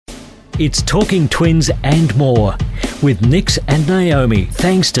It's Talking Twins and more with Nix and Naomi,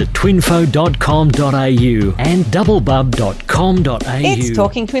 thanks to twinfo.com.au and doublebub.com.au. It's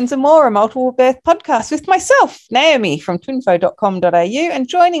Talking Twins and More, a multiple birth podcast with myself, Naomi from twinfo.com.au, and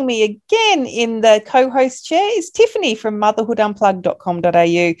joining me again in the co-host chair is Tiffany from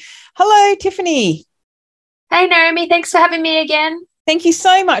motherhoodunplugged.com.au. Hello, Tiffany. Hey, Naomi. Thanks for having me again. Thank you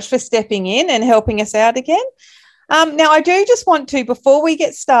so much for stepping in and helping us out again. Now, I do just want to, before we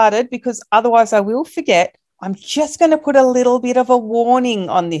get started, because otherwise I will forget, I'm just going to put a little bit of a warning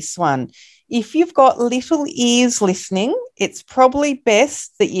on this one. If you've got little ears listening, it's probably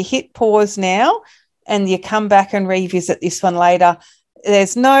best that you hit pause now and you come back and revisit this one later.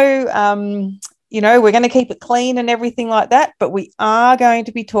 There's no, we're going to keep it clean and everything like that, but we are going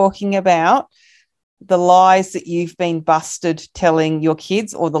to be talking about the lies that you've been busted telling your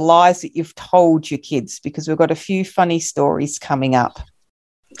kids or the lies that you've told your kids, because we've got a few funny stories coming up.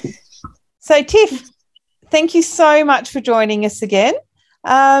 So, Tiff, thank you so much for joining us again.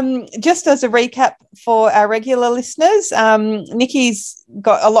 Just as a recap for our regular listeners, Nikki's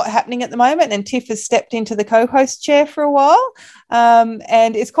got a lot happening at the moment and Tiff has stepped into the co-host chair for a while.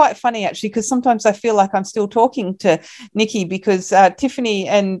 And it's quite funny, actually, because sometimes I feel like I'm still talking to Nikki because Tiffany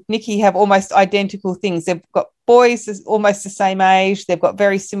and Nikki have almost identical things. They've got boys almost the same age. They've got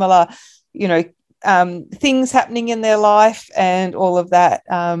very similar, things happening in their life and all of that.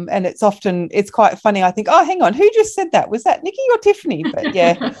 And it's quite funny. I think, oh, hang on, who just said that? Was that Nikki or Tiffany? But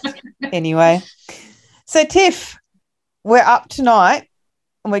yeah, anyway. So Tiff, we're up tonight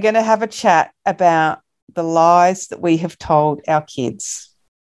and we're going to have a chat about the lies that we have told our kids.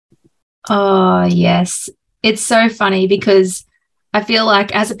 Oh, yes. It's so funny because I feel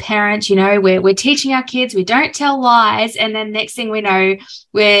like as a parent, we're teaching our kids, we don't tell lies, and then next thing we know,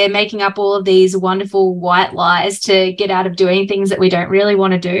 we're making up all of these wonderful white lies to get out of doing things that we don't really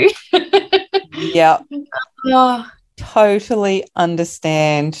want to do. Yeah. Oh, totally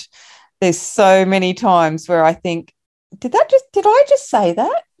understand. There's so many times where I think, did I just say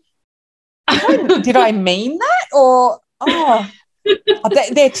that? Did I mean that? Or,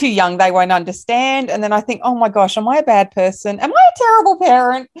 they're too young, they won't understand. And then I think, oh my gosh, am I a bad person? Am I a terrible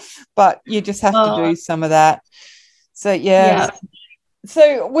parent? But you just have to do some of that. So yeah.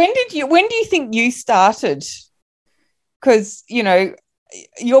 So when do you think you started? Because your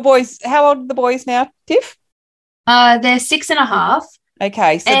boys, how old are the boys now, Tiff? They're 6.5.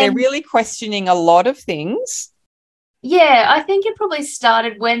 Okay, so they're really questioning a lot of things. Yeah, I think it probably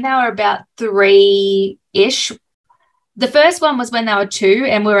started when they were about 3-ish. The first one was when they were 2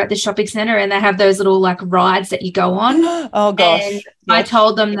 and we were at the shopping centre and they have those little rides that you go on. Oh, gosh. And I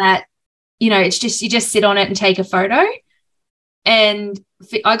told them that, it's just, you just sit on it and take a photo. And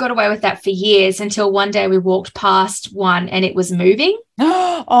I got away with that for years until one day we walked past one and it was moving.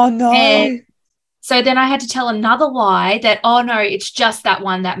 Oh, no. And so then I had to tell another lie that, oh, no, it's just that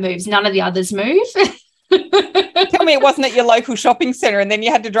one that moves. None of the others move. Tell me it wasn't at your local shopping centre and then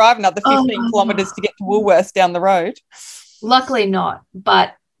you had to drive another 15 kilometres to get to Woolworths down the road. Luckily not.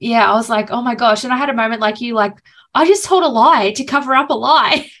 But, yeah, I was like, oh, my gosh. And I had a moment like you, I just told a lie to cover up a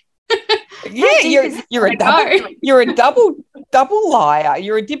lie. Yeah, you're a double liar.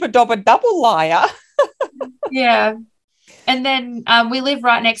 You're a dibber-dobber double liar. Yeah. And then we live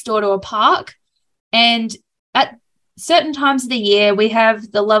right next door to a park, and at certain times of the year we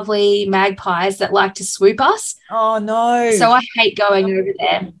have the lovely magpies that like to swoop us. Oh, no. So I hate going over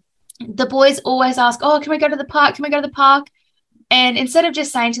there. The boys always ask, oh, can we go to the park? Can we go to the park? And instead of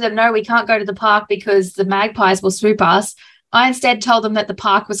just saying to them, no, we can't go to the park because the magpies will swoop us, I instead told them that the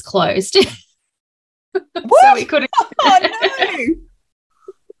park was closed. What? So we couldn't. Oh, no.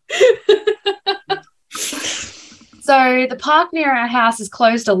 So the park near our house is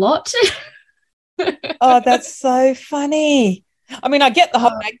closed a lot. Oh, that's so funny. I mean, I get the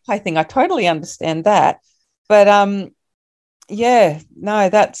whole magpie thing. I totally understand that. But,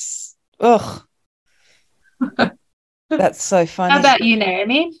 that's, that's so funny. How about you,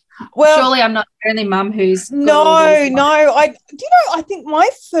 Naomi? Well, surely I'm not the only mum who's No. I think my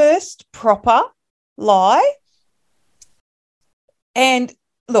first proper lie, and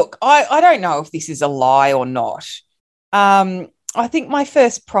look, I don't know if this is a lie or not. I think my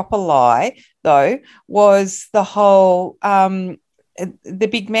first proper lie, though, was the whole the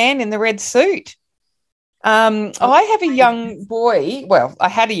big man in the red suit. I have a young boy. Well, I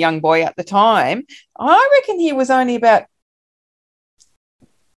had a young boy at the time. I reckon he was only about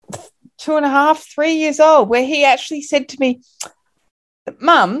 2.5, 3 years old, where he actually said to me,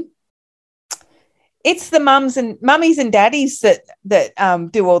 Mum, it's the mummies and daddies that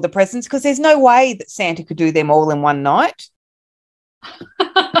do all the presents, because there's no way that Santa could do them all in one night.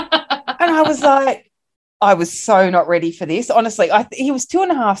 I was like, I was so not ready for this. Honestly, he was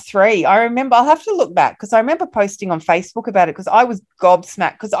 2.5, 3. I remember, I'll have to look back because I remember posting on Facebook about it because I was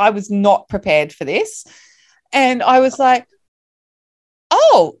gobsmacked because I was not prepared for this. And I was like,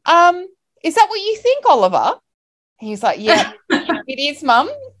 oh, is that what you think, Oliver? And he was like, yeah, it is, Mum.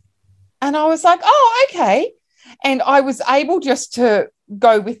 And I was like, oh, okay. And I was able just to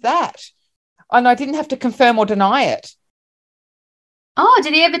go with that. And I didn't have to confirm or deny it. Oh,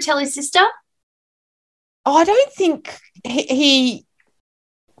 did he ever tell his sister? Oh, I don't think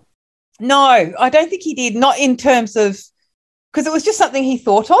no, I don't think he did. Not in terms of, because it was just something he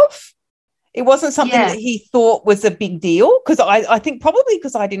thought of. It wasn't something that he thought was a big deal because I think probably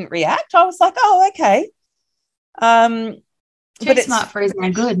because I didn't react. I was like, oh, okay. Too smart for his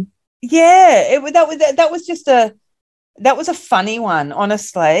own good. Yeah, that was a funny one,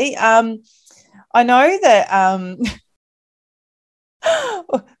 honestly. I know that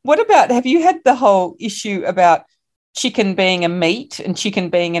what about, have you had the whole issue about chicken being a meat and chicken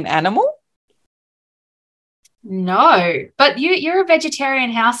being an animal? No, but you're a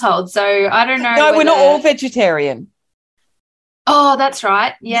vegetarian household, so I don't know. No, we're not all vegetarian. Oh, that's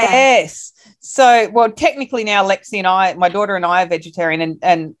right. Yeah. Yes. So, well, technically now Lexi and I, my daughter and I are vegetarian,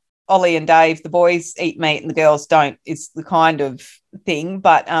 and Ollie and Dave, the boys eat meat and the girls don't. It's the kind of thing.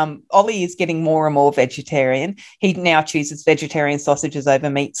 But Ollie is getting more and more vegetarian. He now chooses vegetarian sausages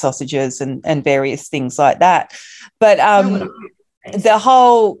over meat sausages and various things like that. But the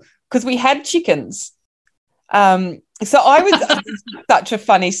whole, because we had chickens. So I was such a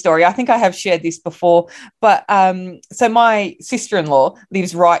funny story. I think I have shared this before, but so my sister-in-law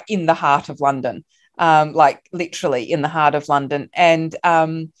lives right in the heart of London, like literally in the heart of London. And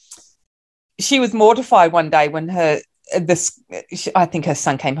she was mortified one day when I think her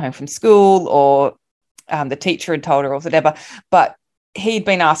son came home from school, or the teacher had told her or whatever, but he'd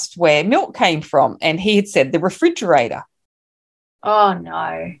been asked where milk came from, and he had said the refrigerator. Oh,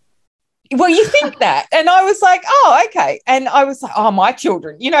 no. Well, you think that. And I was like, oh, okay. And I was like, oh, my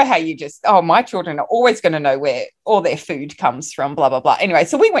children, you know how my children are always going to know where all their food comes from, blah, blah, blah. Anyway,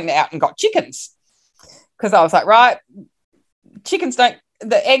 so we went out and got chickens because I was like, right,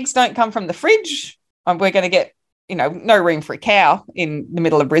 the eggs don't come from the fridge. We're going to get, no room for a cow in the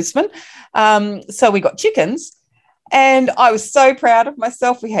middle of Brisbane. So we got chickens. And I was so proud of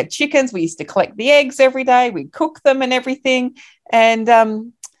myself. We had chickens. We used to collect the eggs every day. We'd cook them and everything. And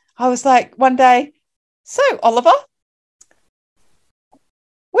I was like one day, so Oliver,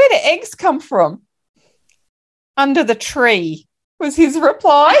 where do eggs come from? Under the tree, was his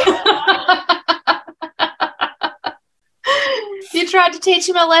reply. You tried to teach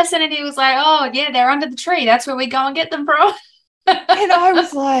him a lesson and he was like, oh, yeah, they're under the tree. That's where we go and get them from. And I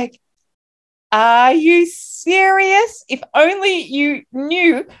was like, are you serious? If only you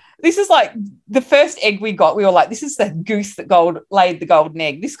knew. This is like the first egg we got. We were like, this is the goose that laid the golden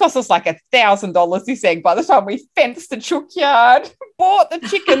egg. This cost us like $1,000, this egg. By the time we fenced the chook yard, bought the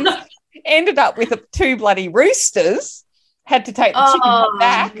chickens, ended up with 2 bloody roosters, had to take the chickens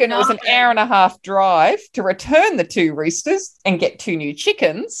back, and it was an hour-and-a-half drive to return the 2 roosters and get 2 new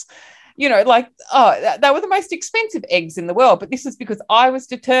chickens. They were the most expensive eggs in the world. But this is because I was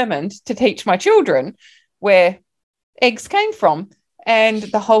determined to teach my children where eggs came from. And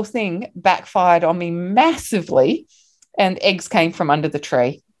the whole thing backfired on me massively, and eggs came from under the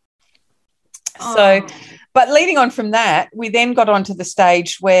tree. So, but leading on from that, we then got on to the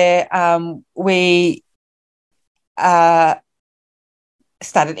stage where we started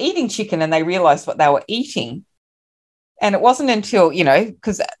eating chicken, and they realised what they were eating. And it wasn't until,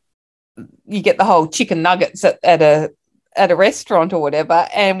 because you get the whole chicken nuggets at a restaurant or whatever,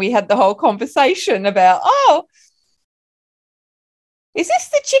 and we had the whole conversation about, is this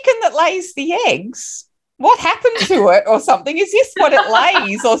the chicken that lays the eggs? What happened to it or something? Is this what it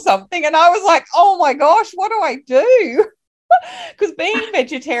lays or something? And I was like, oh, my gosh, what do I do? Because being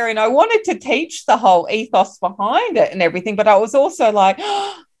vegetarian, I wanted to teach the whole ethos behind it and everything, but I was also like,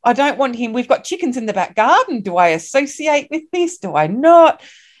 I don't want him. We've got chickens in the back garden. Do I associate with this? Do I not?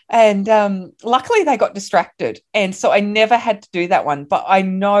 And luckily they got distracted. And so I never had to do that one. But I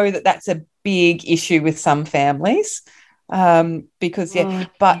know that that's a big issue with some families. Because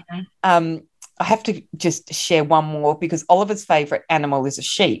I have to just share one more, because Oliver's favourite animal is a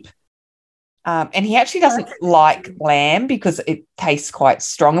sheep. And he actually doesn't like lamb because it tastes quite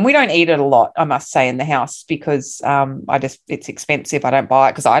strong. And we don't eat it a lot, I must say, in the house, because it's expensive. I don't buy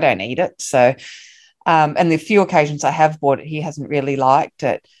it because I don't eat it. So, and the few occasions I have bought it, he hasn't really liked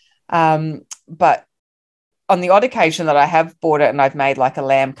it. But on the odd occasion that I have bought it and I've made like a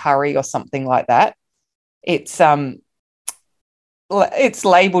lamb curry or something like that, it's it's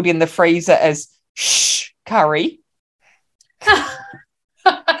labelled in the freezer as shh curry.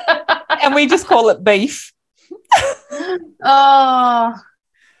 And we just call it beef. Oh,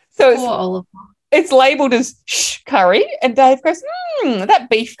 so poor Oliver. it's labelled as shh curry, and Dave goes, that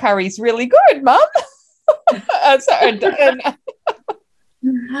beef curry's really good, Mum.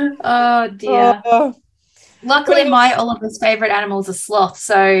 Oh dear. Luckily, my Oliver's favourite animals are sloths,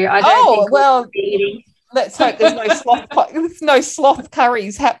 so I don't think we'll be eating. Let's hope there's no sloth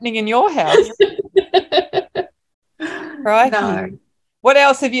curries happening in your house. Right? No. What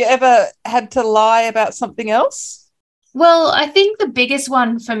else? Have you ever had to lie about something else? Well, I think the biggest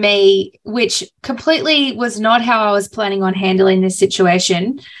one for me, which completely was not how I was planning on handling this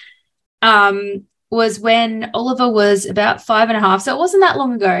situation, was when Oliver was about 5.5. So it wasn't that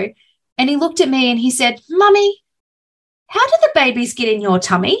long ago. And he looked at me and he said, Mummy, how do the babies get in your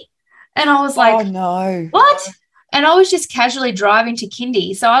tummy? And I was like, oh, no. What? And I was just casually driving to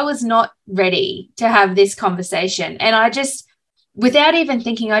kindy. So I was not ready to have this conversation. And I just, without even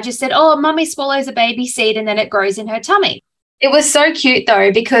thinking, I just said, oh, Mummy swallows a baby seed and then it grows in her tummy. It was so cute,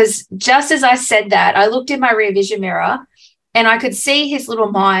 though, because just as I said that, I looked in my rear vision mirror and I could see his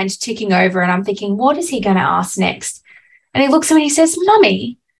little mind ticking over, and I'm thinking, what is he going to ask next? And he looks at me and he says,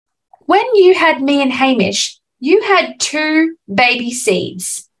 Mummy, when you had me and Hamish, you had 2 baby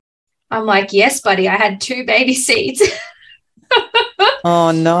seeds. I'm like, yes, buddy, I had 2 baby seeds.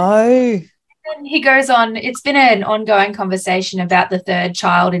 Oh, no. And he goes on, it's been an ongoing conversation about the 3rd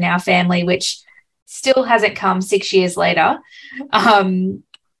child in our family, which still hasn't come 6 years later.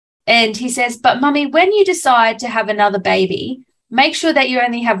 And he says, but Mummy, when you decide to have another baby, make sure that you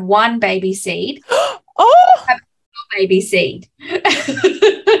only have 1 baby seed. Oh, have a baby seed.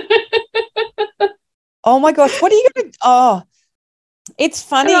 Oh my gosh, what are you going to? Oh, it's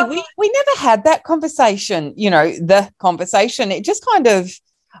funny. We never had that conversation. The conversation. It just kind of,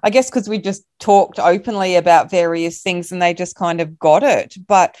 I guess, because we just talked openly about various things, and they just kind of got it.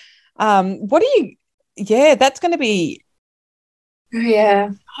 But what do you? Yeah, that's going to be.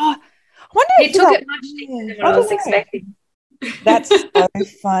 Yeah. Oh, I wonder it took it much deeper than what I was expecting. That's so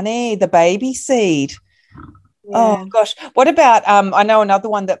funny. The baby seed. Yeah. Oh gosh. What about I know another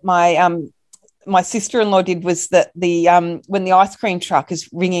one that my sister-in-law did was that when the ice cream truck is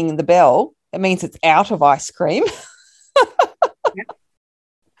ringing the bell, it means it's out of ice cream. Yep.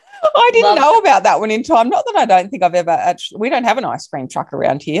 I didn't know about that one in time. Not that I don't think I've ever actually. We don't have an ice cream truck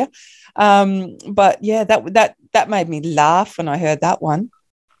around here, but yeah, that made me laugh when I heard that one.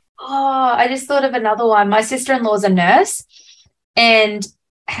 Oh, I just thought of another one. My sister-in-law's a nurse, and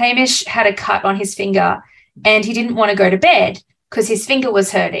Hamish had a cut on his finger, and he didn't want to go to bed because his finger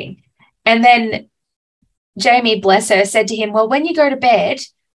was hurting. And then Jamie, bless her, said to him, well, when you go to bed,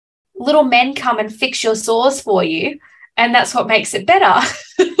 little men come and fix your sores for you, and that's what makes it better.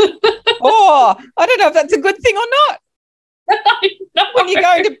 Oh, I don't know if that's a good thing or not. I know. When you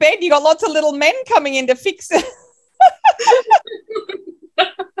go to bed, you got lots of little men coming in to fix it.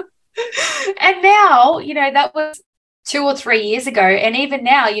 And now, that was 2 or 3 years ago. And even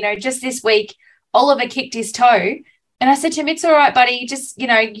now, just this week, Oliver kicked his toe. And I said to him, it's all right, buddy. Just, you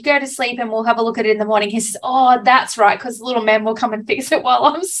go to sleep and we'll have a look at it in the morning. He says, oh, that's right, because the little men will come and fix it while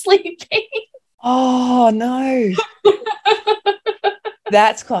I'm sleeping. Oh, no.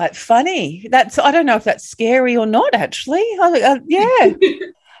 That's quite funny. I don't know if that's scary or not, actually. Yeah.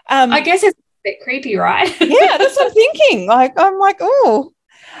 I guess it's a bit creepy, right? Yeah, that's what I'm thinking. I'm like, oh.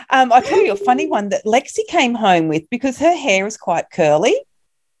 I'll tell you a funny one that Lexi came home with, because her hair is quite curly.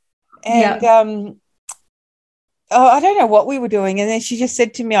 And I don't know what we were doing. And then she just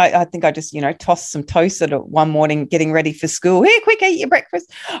said to me, I think I just, tossed some toast at her one morning getting ready for school. Here, quick, eat your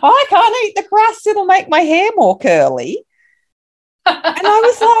breakfast. Oh, I can't eat the crust. It'll make my hair more curly. And I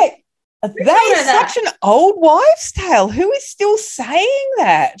was like, that is such an old wives' tale. Who is still saying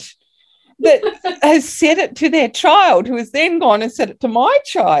that has said it to their child, who has then gone and said it to my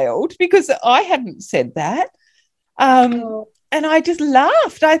child, because I hadn't said that. And I just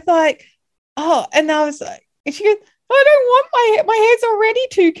laughed. I thought, oh, and I was like, and she goes, I don't want my hair's already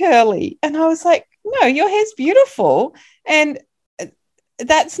too curly. And I was like, no, your hair's beautiful. And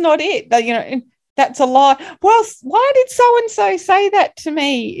that's not it. That's a lie. Well, why did so-and-so say that to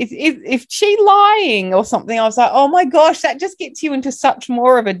me? Is she lying or something? I was like, oh my gosh, that just gets you into such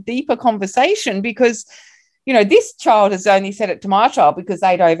more of a deeper conversation, because, this child has only said it to my child because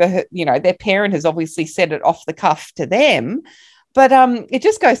they'd overheard, their parent has obviously said it off the cuff to them. But it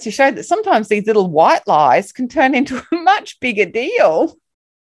just goes to show that sometimes these little white lies can turn into a much bigger deal.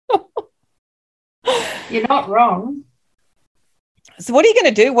 You're not wrong. So what are you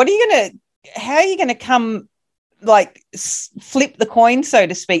going to do? How are you going to come like flip the coin, so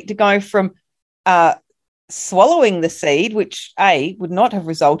to speak, to go from swallowing the seed, which would not have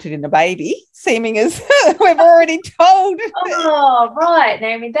resulted in a baby, seeming as we've already told. Oh, right,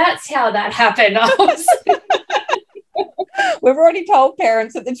 Naomi, that's how that happened. We've already told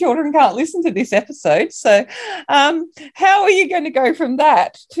parents that the children can't listen to this episode. So how are you going to go from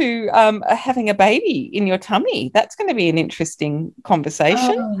that to having a baby in your tummy? That's going to be an interesting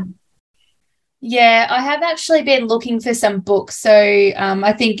conversation. Yeah, I have actually been looking for some books. So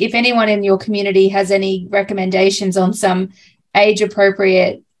I think if anyone in your community has any recommendations on some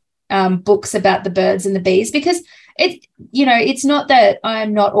age-appropriate books about the birds and the bees, because it's not that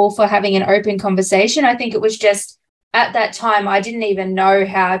I'm not all for having an open conversation. I think it was just at that time I didn't even know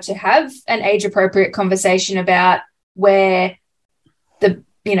how to have an age-appropriate conversation about where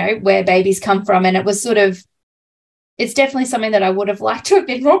babies come from. And it was it's definitely something that I would have liked to have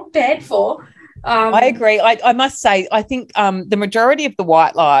been more prepared for. I agree. I must say, I think the majority of the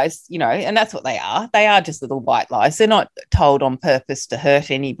white lies, and that's what they are just little white lies. They're not told on purpose to hurt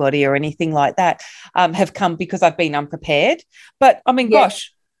anybody or anything like that, have come because I've been unprepared. But, I mean,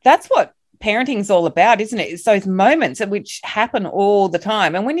 gosh, that's what parenting's all about, isn't it? It's those moments which happen all the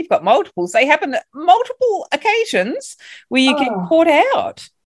time. And when you've got multiples, they happen at multiple occasions where you get caught out.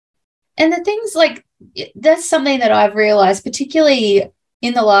 And the things that's something that I've realised, particularly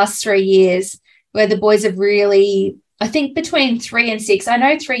in the last 3 years, where the boys have really, I think between 3 and 6, I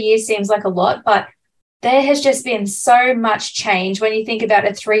know 3 years seems like a lot, but there has just been so much change when you think about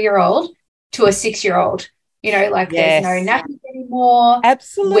a 3-year-old to a 6-year-old. There's no nappies anymore.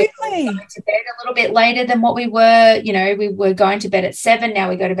 Absolutely. We're going to bed a little bit later than what we were. We were going to bed at 7. Now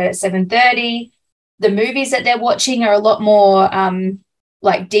we go to bed at 7:30. The movies that they're watching are a lot more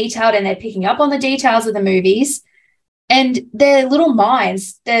detailed, and they're picking up on the details of the movies. And their little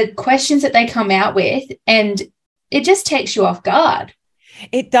minds, the questions that they come out with, and it just takes you off guard.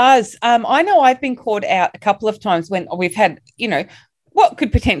 It does. I know I've been caught out a couple of times when we've had, what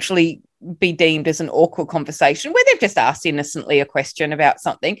could potentially be deemed as an awkward conversation where they've just asked innocently a question about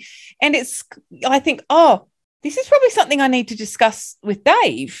something. And I think, this is probably something I need to discuss with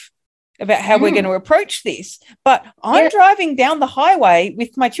Dave about how we're going to approach this. But I'm driving down the highway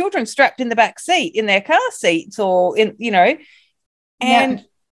with my children strapped in the back seat in their car seats or and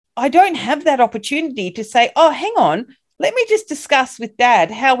I don't have that opportunity to say, hang on, let me just discuss with Dad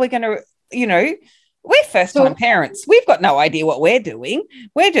how we're going to, we're first-time parents. We've got no idea what we're doing.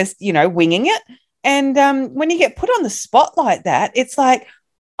 We're just, winging it. And when you get put on the spot like that, it's like,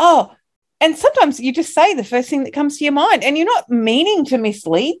 and sometimes you just say the first thing that comes to your mind, and you're not meaning to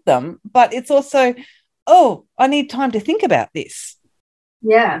mislead them, but it's also, I need time to think about this.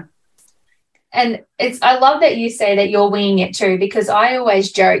 Yeah. And I love that you say that you're winging it too, because I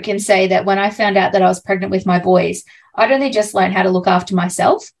always joke and say that when I found out that I was pregnant with my boys, I'd only just learned how to look after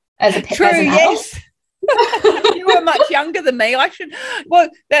myself as an yes. You were much younger than me. Maybe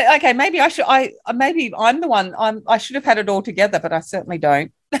I'm the one. I should have had it all together, but I certainly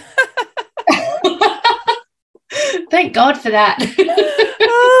don't. Thank God for that.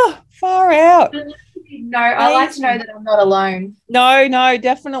 Far out. No, I like to know that I'm not alone. No,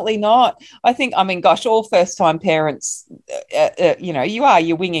 definitely not. I think, all first-time parents,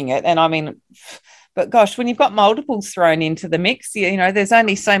 you're winging it. And but gosh, when you've got multiples thrown into the mix, there's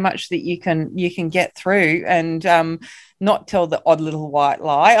only so much that you can get through and not tell the odd little white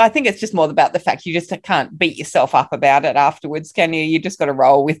lie. I think it's just more about the fact you just can't beat yourself up about it afterwards, can you? You just got to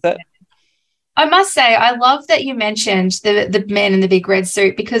roll with it. I must say, I love that you mentioned the man in the big red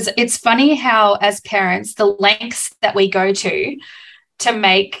suit, because it's funny how, as parents, the lengths that we go to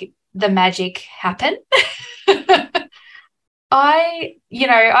make the magic happen. I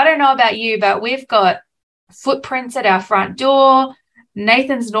don't know about you, but we've got footprints at our front door.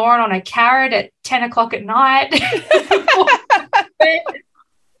 Nathan's gnawing on a carrot at 10 o'clock at night.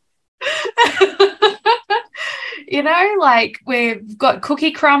 We've got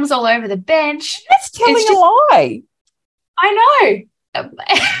cookie crumbs all over the bench. That's telling a lie. I know.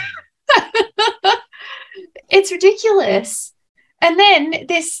 It's ridiculous. And then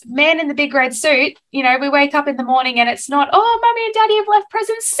this man in the big red suit, we wake up in the morning and it's not, Mummy and Daddy have left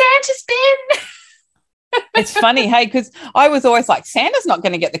presents, Santa's been. It's funny, hey, because I was always like, Santa's not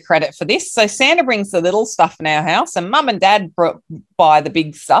going to get the credit for this. So Santa brings the little stuff in our house and Mum and Dad buy the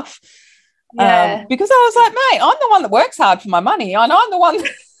big stuff. Yeah. Because I was like, mate, I'm the one that works hard for my money. And I'm the one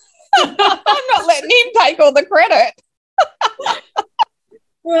I'm not letting him take all the credit.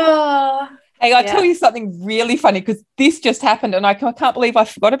 Hey, I'll tell you something really funny, because this just happened and I can't believe I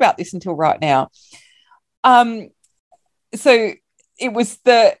forgot about this until right now. So it was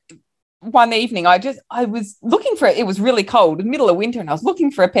one evening, I was looking for it was really cold in the middle of winter, and I was looking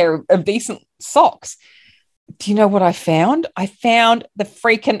for a pair of decent socks. Do you know what I found? I found the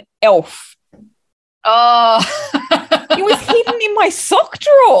freaking Elf. Oh. It was hidden in my sock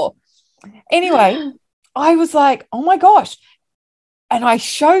drawer. Anyway, I was like, oh my gosh. And I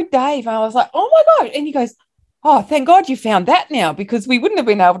showed Dave, and I was like, oh my God. And he goes, oh, thank God you found that now, because we wouldn't have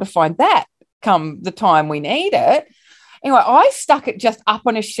been able to find that come the time we need it. Anyway, I stuck it just up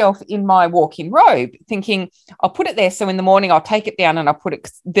on a shelf in my walk-in robe, thinking I'll put it there so in the morning I'll take it down and I'll put it,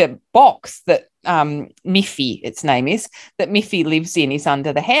 the box that Miffy, its name is, that Miffy lives in is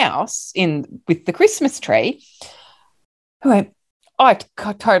under the house with the Christmas tree. Anyway, I'd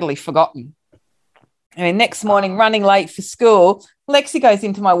totally forgotten. I mean, next morning, running late for school, Lexi goes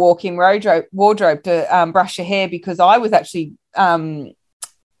into my walk-in wardrobe to brush her hair, because I was actually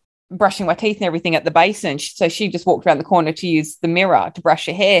brushing my teeth and everything at the basin. So she just walked around the corner to use the mirror to brush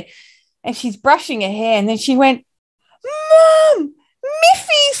her hair. And she's brushing her hair, and then she went, Mom,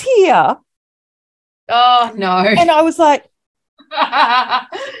 Miffy's here. Oh, no. And I was like, what?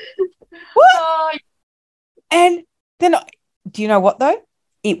 Oh. And then, do you know what, though?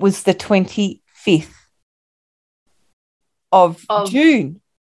 It was the 25th of June.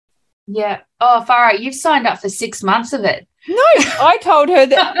 Yeah. Oh, far out. You've signed up for 6 months of it. No, I told her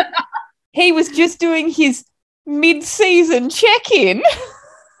that he was just doing his mid-season check-in.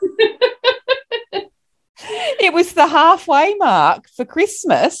 It was the halfway mark for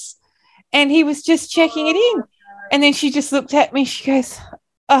Christmas, and he was just checking it in. And then she just looked at me. She goes,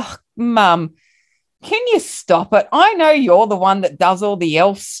 oh, Mum, can you stop it? I know you're the one that does all the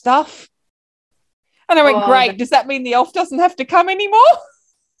elf stuff. And I went, great. Does that mean the elf doesn't have to come anymore?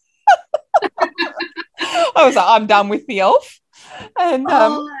 I was like, I'm done with the elf. And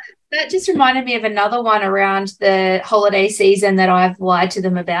that just reminded me of another one around the holiday season that I've lied to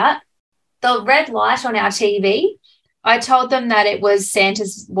them about. The red light on our TV, I told them that it was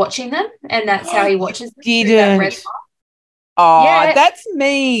Santa's watching them, and that's how he watches them. Didn't. Red light. Oh, yeah. That's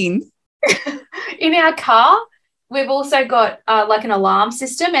mean. In our car, we've also got like an alarm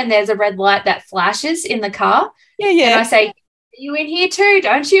system, and there's a red light that flashes in the car. Yeah. And I say, are you in here too?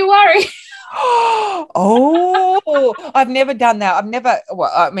 Don't you worry. Oh, I've never done that.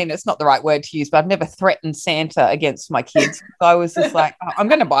 I mean, it's not the right word to use, but I've never threatened Santa against my kids. I was just like, I'm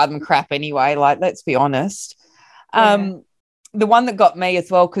going to buy them crap anyway. Like, let's be honest. Yeah. The one that got me as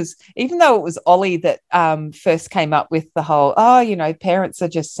well, because even though it was Ollie that first came up with the whole, parents are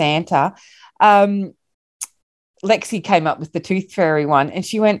just Santa, Lexi came up with the tooth fairy one, and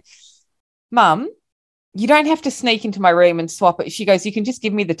she went, Mum, you don't have to sneak into my room and swap it. She goes, you can just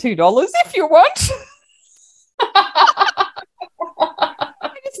give me the $2 if you want.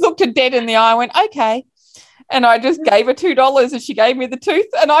 I just looked her dead in the eye and went, okay. And I just gave her $2, and she gave me the tooth,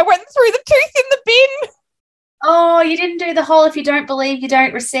 and I went through the tooth in the bin. Oh, you didn't do the whole if you don't believe, you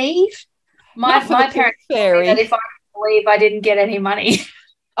don't receive? My parents told me that if I didn't believe, I didn't get any money.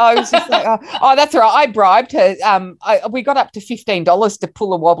 I was just like, oh, that's all right. I bribed her. We got up to $15 to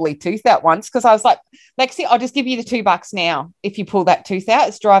pull a wobbly tooth out once, because I was like, Lexi, I'll just give you the $2 now if you pull that tooth out.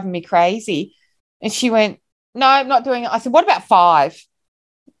 It's driving me crazy. And she went, no, I'm not doing it. I said, what about $5?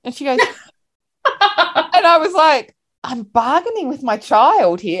 And she goes, and I was like, I'm bargaining with my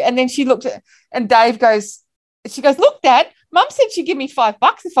child here. And then she looked at, and Dave goes, she goes, look, Dad, Mum said she'd give me $5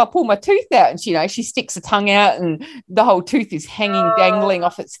 if I pull my tooth out. And she sticks her tongue out, and the whole tooth is hanging, dangling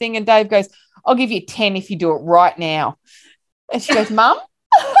off its thing. And Dave goes, I'll give you 10 if you do it right now. And she goes, Mum?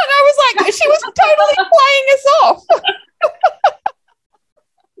 And I was like, she was totally playing us off.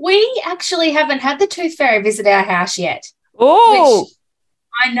 We actually haven't had the tooth fairy visit our house yet. Oh,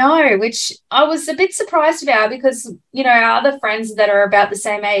 I know, which I was a bit surprised about, because, our other friends that are about the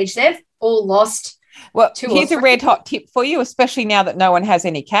same age, they've all lost. Well, here's a red hot tip for you, especially now that no one has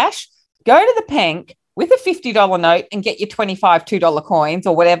any cash. Go to the bank with a $50 note and get your 25 $2 coins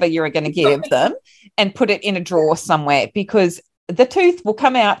or whatever you're going to give them, and put it in a drawer somewhere, because the tooth will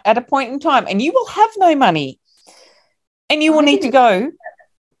come out at a point in time and you will have no money, and you will need to go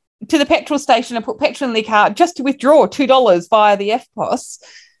to the petrol station and put petrol in the car just to withdraw $2 via the FPOS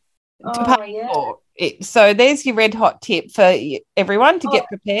to pay for it. So there's your red hot tip for everyone to get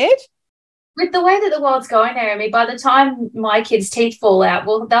prepared. With the way that the world's going, Naomi, by the time my kids' teeth fall out,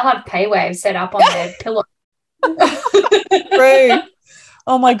 they'll have pay waves set up on their pillow. True.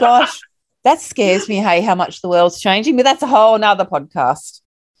 Oh, my gosh. That scares me, hey, how much the world's changing. But that's a whole nother podcast.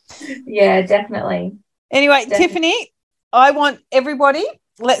 Yeah, definitely. Anyway, Tiffany, I want everybody,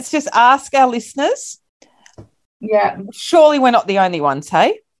 let's just ask our listeners. Yeah. Surely we're not the only ones,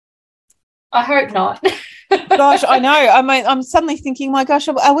 hey? I hope not. Gosh, I know. I mean, I'm suddenly thinking, my gosh,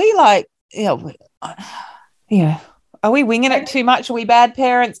 are we like Are we winging it too much? Are we bad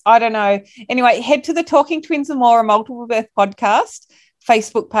parents? I don't know. Anyway, head to the Talking Twins and More, a Multiple Birth podcast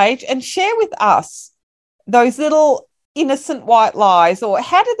Facebook page and share with us those little innocent white lies, or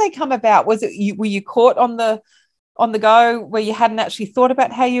how did they come about? Were you caught on the go where you hadn't actually thought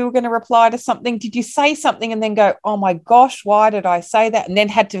about how you were going to reply to something? Did you say something and then go, oh my gosh, why did I say that? And then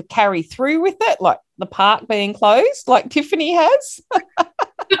had to carry through with it, like the park being closed, like Tiffany has?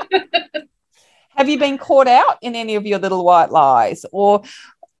 Have you been caught out in any of your little white lies? Or,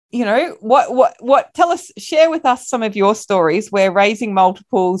 what tell us, share with us some of your stories where raising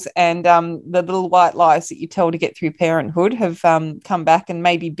multiples and the little white lies that you tell to get through parenthood have come back and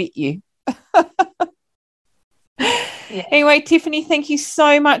maybe bit you. Yeah. Anyway, Tiffany, thank you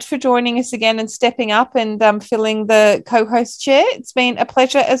so much for joining us again and stepping up and filling the co-host chair. It's been a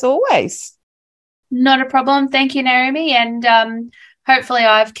pleasure as always. Not a problem. Thank you, Naomi. And hopefully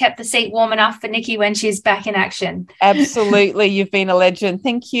I've kept the seat warm enough for Nikki when she's back in action. Absolutely. You've been a legend.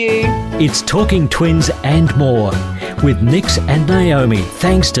 Thank you. It's Talking Twins and More with Nix and Naomi,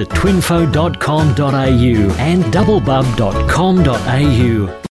 thanks to twinfo.com.au and doublebub.com.au.